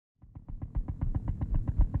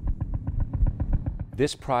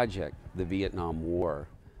This project, the Vietnam War,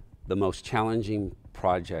 the most challenging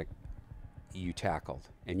project you tackled,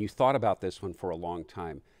 and you thought about this one for a long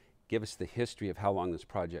time. Give us the history of how long this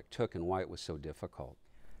project took and why it was so difficult.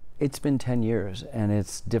 It's been 10 years, and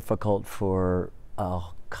it's difficult for a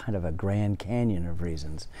kind of a Grand Canyon of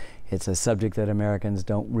reasons. It's a subject that Americans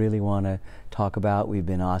don't really want to talk about. We've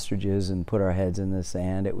been ostriches and put our heads in the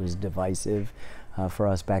sand. It was divisive for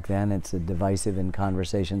us back then. It's divisive in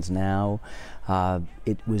conversations now.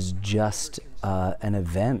 It was just an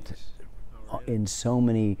event in so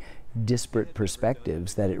many disparate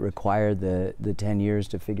perspectives that it required the 10 years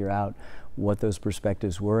to figure out what those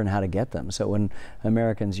perspectives were and how to get them. So when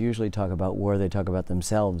Americans usually talk about war, they talk about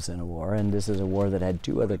themselves in a war, and this is a war that had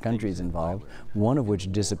two other countries involved, one of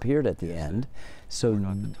which disappeared at the end.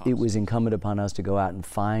 So it was incumbent upon us to go out and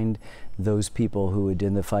find those people who had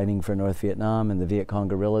done the fighting for North Vietnam and the Viet Cong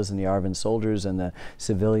guerrillas and the ARVN soldiers and the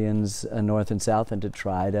civilians north and south, and to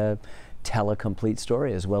try to tell a complete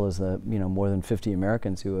story, as well as the more than 50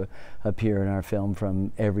 Americans who appear in our film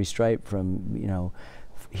from every stripe, from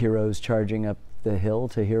heroes charging up the hill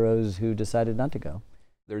to heroes who decided not to go.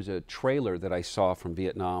 There's a trailer that I saw from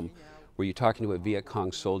Vietnam where you're talking to a Viet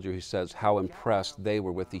Cong soldier who says how impressed they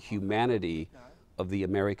were with the humanity of the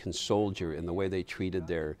American soldier and the way they treated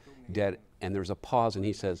their dead. And there's a pause and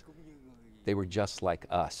he says, they were just like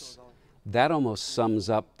us. That almost sums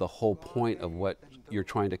up the whole point of what you're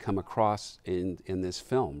trying to come across in this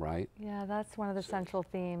film, right? Yeah, that's one of the central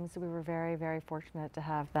themes. We were very, very fortunate to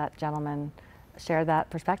have that gentleman share that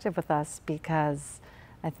perspective with us, because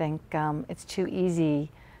I think it's too easy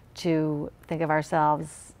to think of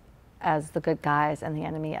ourselves as the good guys and the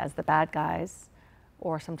enemy as the bad guys,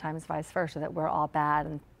 or sometimes vice versa, that we're all bad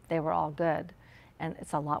and they were all good. And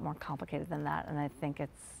it's a lot more complicated than that. And I think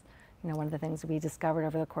it's one of the things we discovered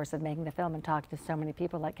over the course of making the film and talking to so many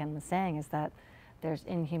people, like Ken was saying, is that there's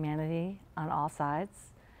inhumanity on all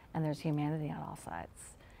sides and there's humanity on all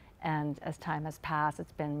sides. And as time has passed,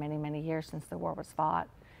 it's been many, many years since the war was fought,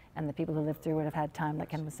 and the people who lived through it have had time, like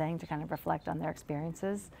Ken was saying, to kind of reflect on their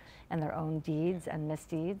experiences and their own deeds and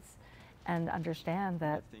misdeeds, and understand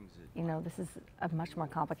that this is a much more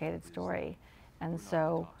complicated story. And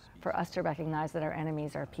so for us to recognize that our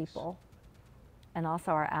enemies are people and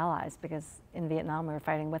also our allies, because in Vietnam we were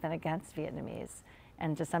fighting with and against Vietnamese,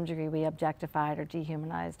 and to some degree we objectified or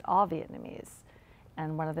dehumanized all Vietnamese.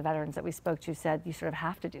 And one of the veterans that we spoke to said, you sort of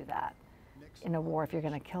have to do that. In a war, if you're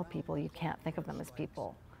going to kill people, you can't think of them as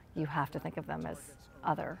people. You have to think of them as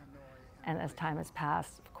other. And as time has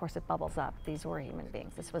passed, of course it bubbles up. These were human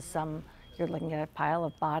beings. This was you're looking at a pile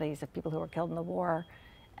of bodies of people who were killed in the war,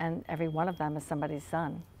 and every one of them is somebody's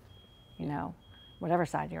son, whatever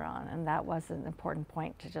side you're on. And that was an important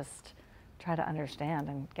point to just try to understand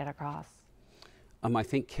and get across. I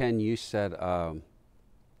think, Ken, you said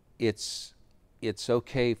it's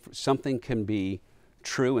okay, something can be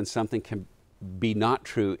true and something can be not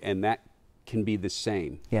true, and that can be the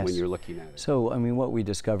same. Yes. When you're looking at it. So, what we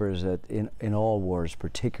discover is that in all wars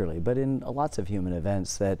particularly, but in lots of human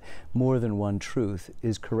events, that more than one truth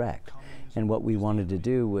is correct. And what we wanted to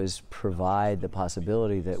do was provide the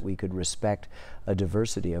possibility that we could respect a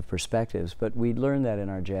diversity of perspectives. But we learned that in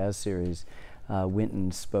our jazz series.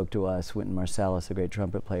 Wynton spoke to us, Wynton Marsalis, a great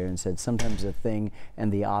trumpet player, and said sometimes a thing and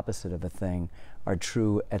the opposite of a thing are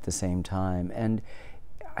true at the same time. And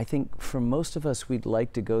I think for most of us, we'd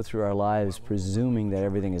like to go through our lives presuming that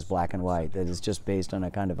everything is black and white, that it's just based on a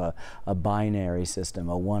kind of a binary system,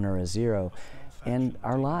 a 1 or a 0. And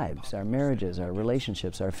our lives, our marriages, our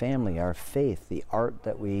relationships, our family, our faith, the art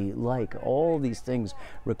that we like, all these things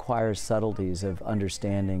require subtleties of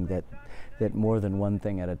understanding that more than one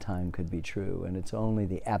thing at a time could be true. And it's only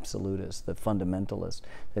the absolutist, the fundamentalist,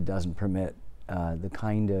 that doesn't permit the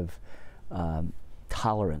kind of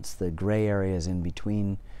tolerance, the gray areas in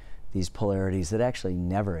between these polarities that actually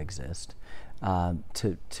never exist,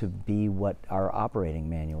 to be what our operating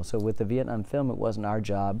manual. So with the Vietnam film, it wasn't our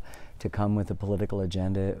job to come with a political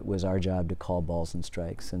agenda. It was our job to call balls and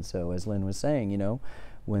strikes. And so, as Lynn was saying,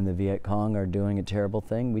 when the Viet Cong are doing a terrible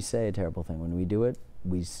thing, we say a terrible thing. When we do it,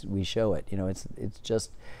 we show it. It's just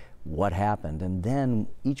what happened, and then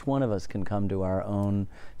each one of us can come to our own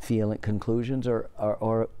conclusions,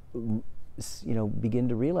 or begin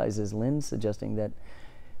to realize, as Lynn's suggesting, that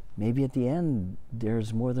maybe at the end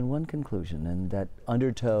there's more than one conclusion, and that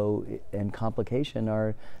undertow and complication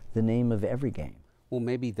are the name of every game. Well,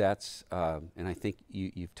 maybe that's, and I think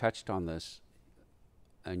you've touched on this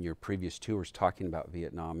in your previous tours talking about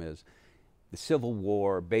Vietnam, is the Civil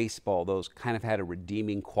War, baseball, those kind of had a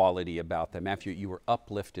redeeming quality about them. After you were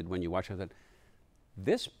uplifted when you watched it,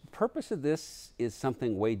 this purpose of this is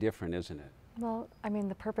something way different, isn't it? Well, I mean,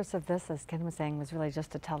 the purpose of this, as Ken was saying, was really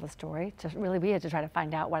just to tell the story. We had to try to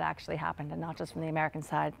find out what actually happened, and not just from the American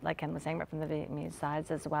side, like Ken was saying, but from the Vietnamese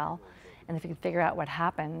sides as well. And if you could figure out what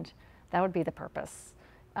happened, that would be the purpose.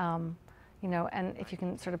 You know, and if you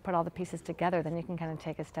can sort of put all the pieces together, then you can kind of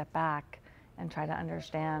take a step back and try to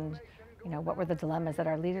understand, you know, what were the dilemmas that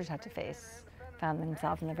our leaders had to face, found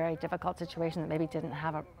themselves in a very difficult situation that maybe didn't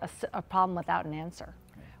have a problem without an answer.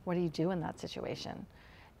 What do you do in that situation?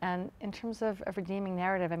 And in terms of a redeeming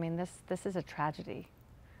narrative, I mean, this is a tragedy.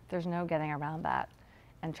 There's no getting around that.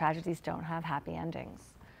 And tragedies don't have happy endings.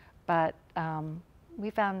 But we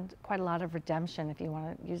found quite a lot of redemption, if you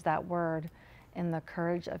want to use that word, in the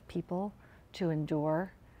courage of people to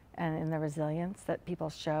endure and in the resilience that people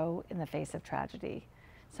show in the face of tragedy.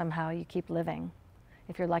 Somehow you keep living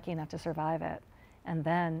if you're lucky enough to survive it. And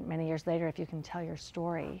then many years later, if you can tell your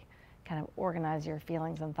story, kind of organize your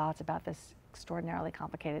feelings and thoughts about this extraordinarily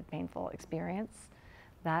complicated, painful experience,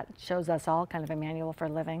 that shows us all kind of a manual for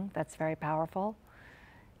living that's very powerful.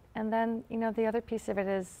 And then, you know, the other piece of it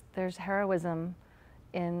is there's heroism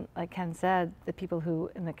in, like Ken said, the people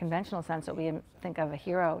who, in the conventional sense that we think of a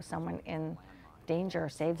hero, someone in danger,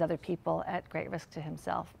 saves other people at great risk to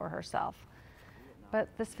himself or herself. But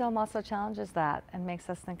this film also challenges that and makes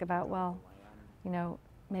us think about, well, you know,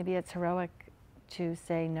 maybe it's heroic to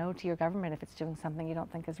say no to your government if it's doing something you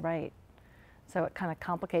don't think is right. So it kind of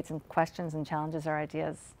complicates and questions and challenges our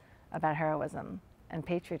ideas about heroism and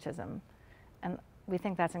patriotism. And we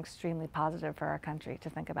think that's extremely positive for our country to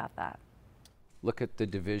think about that. Look at the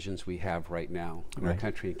divisions we have right now in our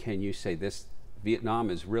country. And can you say this, Vietnam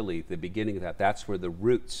is really the beginning of that. That's where the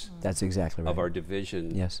roots That's exactly right. of our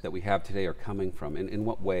division that we have today are coming from. In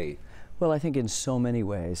what way? Well, I think in so many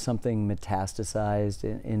ways. Something metastasized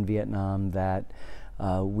in Vietnam that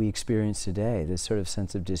we experience today, this sort of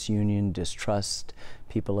sense of disunion, distrust.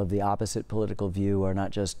 People of the opposite political view are not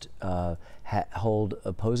just hold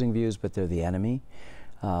opposing views, but they're the enemy.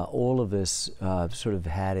 All of this sort of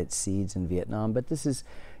had its seeds in Vietnam, but this is,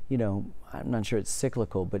 you know, I'm not sure it's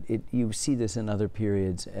cyclical, but you see this in other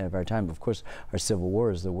periods of our time. Of course, our Civil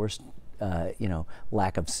War is the worst, you know,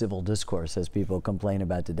 lack of civil discourse, as people complain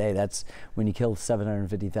about today. That's when you kill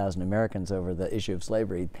 750,000 Americans over the issue of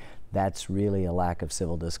slavery. That's really a lack of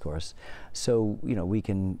civil discourse. So, you know, we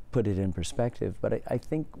can put it in perspective, but I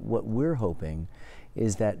think what we're hoping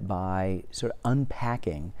is that by sort of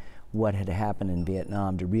unpacking what had happened in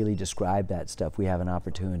Vietnam to really describe that stuff, we have an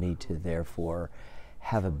opportunity to therefore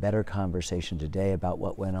have a better conversation today about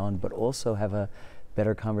what went on, but also have a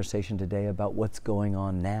better conversation today about what's going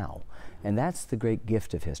on now. And that's the great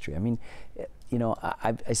gift of history. I mean, you know,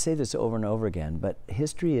 I say this over and over again, but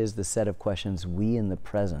history is the set of questions we in the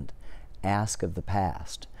present ask of the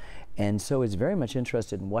past. And so it's very much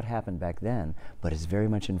interested in what happened back then, but it's very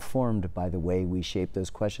much informed by the way we shape those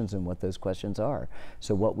questions and what those questions are.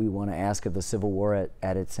 So what we want to ask of the Civil War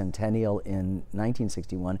at its centennial in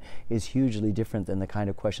 1961 is hugely different than the kind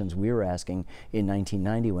of questions we were asking in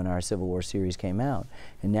 1990 when our Civil War series came out.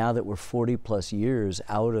 And now that we're 40 plus years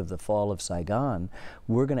out of the fall of Saigon,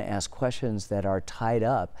 we're going to ask questions that are tied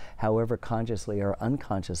up, however consciously or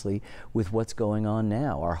unconsciously, with what's going on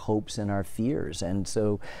now, our hopes and our fears. And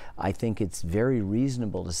so I think it's very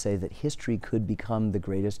reasonable to say that history could become the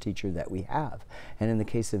greatest teacher that we have. And in the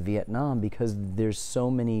case of Vietnam, because there's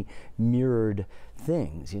so many mirrored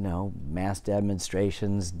things, you know, mass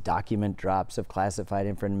demonstrations, document drops of classified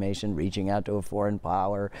information, reaching out to a foreign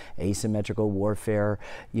power, asymmetrical warfare,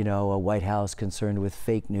 you know, a White House concerned with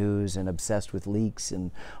fake news and obsessed with leaks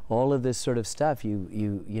and all of this sort of stuff,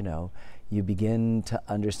 you know, you begin to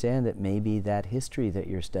understand that maybe that history that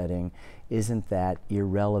you're studying isn't that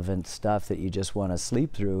irrelevant stuff that you just want to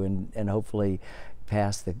sleep through and hopefully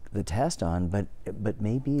pass the test on, but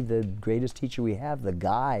maybe the greatest teacher we have, the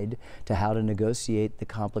guide to how to negotiate the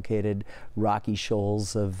complicated rocky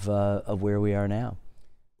shoals of where we are now.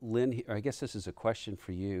 Lynn, I guess this is a question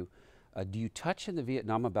for you. Do you touch in the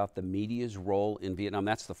Vietnam about the media's role in Vietnam?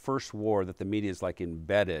 That's the first war that the media is like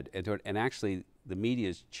embedded into it, and actually the media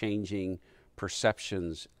is changing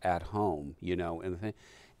perceptions at home, you know,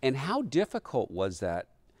 and how difficult was that?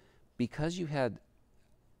 Because you had,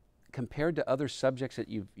 compared to other subjects that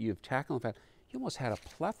you've tackled, in fact, you almost had a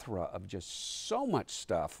plethora of just so much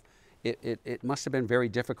stuff. It must have been very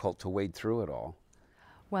difficult to wade through it all.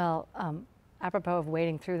 Well, apropos of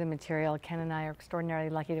wading through the material, Ken and I are extraordinarily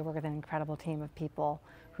lucky to work with an incredible team of people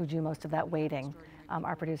who do most of that wading.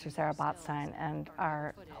 Our producer, Sarah Botstein, and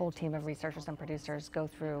our whole team of researchers and producers go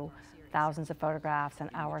through thousands of photographs and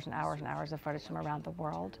hours and hours and hours of footage from around the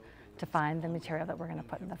world to find the material that we're going to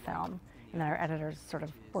put in the film. and then our editors sort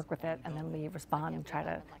of work with it, and then we respond and try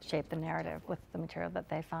to shape the narrative with the material that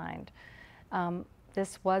they find.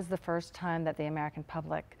 This was the first time that the American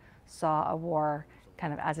public saw a war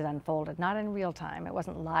kind of as it unfolded, not in real time. It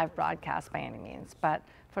wasn't live broadcast by any means, but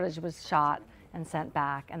footage was shot and sent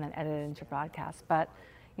back and then edited into broadcast. But,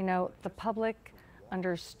 you know, the public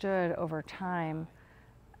understood over time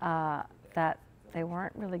that they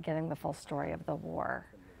weren't really getting the full story of the war.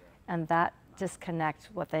 And that disconnect,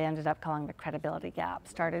 what they ended up calling the credibility gap,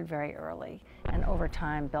 started very early and over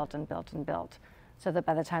time built and built and built. So that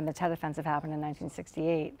by the time the Tet Offensive happened in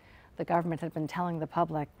 1968, the government had been telling the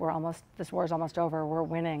public, this war is almost over, we're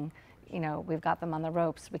winning, you know, we've got them on the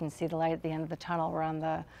ropes, we can see the light at the end of the tunnel, we're on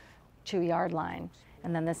the 2-yard line.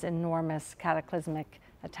 And then this enormous cataclysmic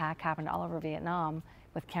attack happened all over Vietnam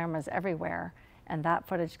with cameras everywhere. And that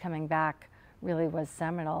footage coming back really was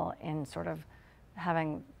seminal in sort of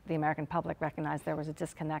having the American public recognize there was a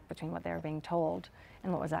disconnect between what they were being told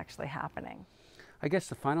and what was actually happening. I guess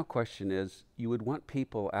the final question is, you would want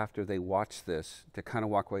people after they watch this to kind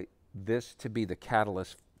of walk away, this to be the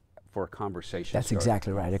catalyst for a conversation. That's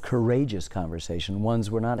exactly right, a courageous conversation, ones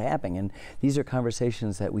we're not having. And these are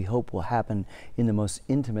conversations that we hope will happen in the most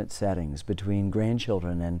intimate settings between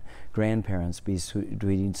grandchildren and grandparents,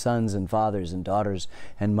 between sons and fathers and daughters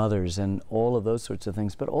and mothers and all of those sorts of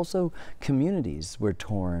things. But also communities were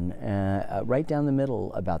torn right down the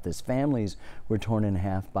middle about this. Families were torn in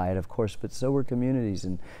half by it, of course, but so were communities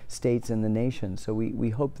and states and the nation. So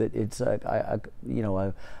we hope that it's a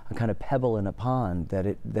kind of pebble in a pond, that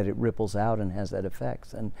it ripples out and has that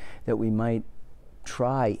effect, and that we might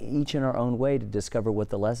try each in our own way to discover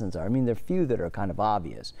what the lessons are. I mean, there are few that are kind of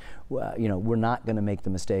obvious. You know, we're not going to make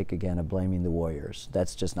the mistake again of blaming the warriors.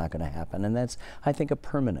 That's just not going to happen, and that's, I think, a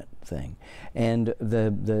permanent thing. And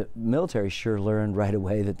the military sure learned right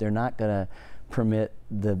away that they're not going to permit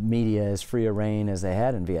the media as free a reign as they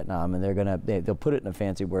had in Vietnam, and they'll put it in a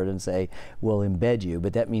fancy word and say, we'll embed you,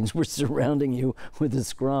 but that means we're surrounding you with a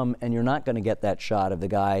scrum, and you're not going to get that shot of the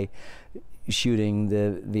guy shooting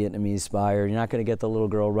the Vietnamese spy, or you're not going to get the little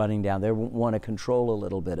girl running down. They want to control a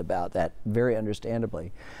little bit about that, very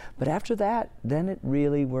understandably. But after that, then it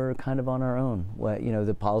really we're kind of on our own. Well, you know,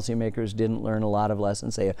 the policymakers didn't learn a lot of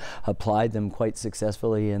lessons. They applied them quite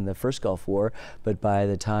successfully in the first Gulf War, but by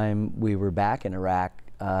the time we were back in Iraq,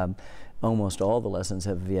 almost all the lessons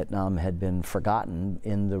of Vietnam had been forgotten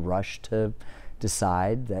in the rush to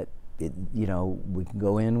decide that you know, we can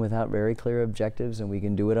go in without very clear objectives, and we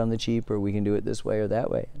can do it on the cheap, or we can do it this way or that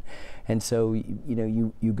way. And so, you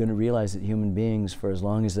know, you're going to realize that human beings, for as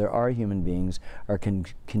long as there are human beings, can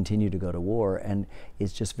continue to go to war, and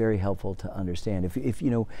it's just very helpful to understand. If you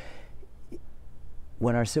know,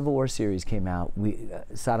 when our Civil War series came out,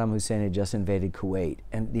 Saddam Hussein had just invaded Kuwait,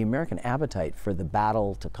 and the American appetite for the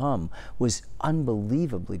battle to come was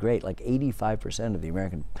unbelievably great. Like 85% of the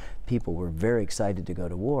American people were very excited to go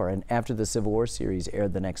to war. And after the Civil War series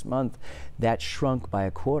aired the next month, that shrunk by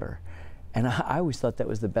a quarter. And I always thought that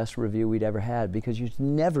was the best review we'd ever had, because you'd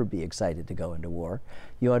never be excited to go into war.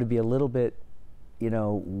 You ought to be a little bit, you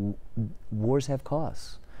know, wars have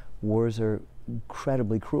costs. Wars are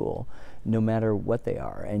incredibly cruel, no matter what they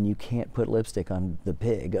are, and you can't put lipstick on the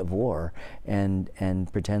pig of war and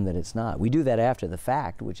pretend that it's not. We do that after the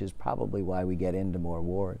fact, which is probably why we get into more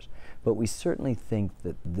wars. But we certainly think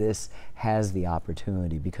that this has the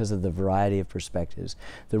opportunity, because of the variety of perspectives,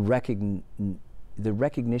 the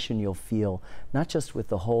recognition you'll feel, not just with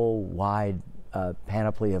the whole wide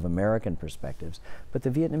panoply of American perspectives, but the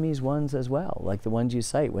Vietnamese ones as well, like the ones you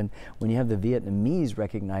cite. When you have the Vietnamese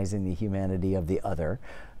recognizing the humanity of the other,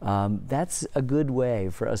 that's a good way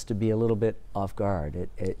for us to be a little bit off guard.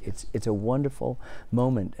 It's a wonderful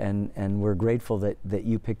moment, and we're grateful that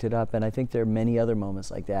you picked it up, and I think there are many other moments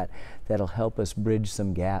like that that'll help us bridge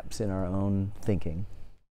some gaps in our own thinking.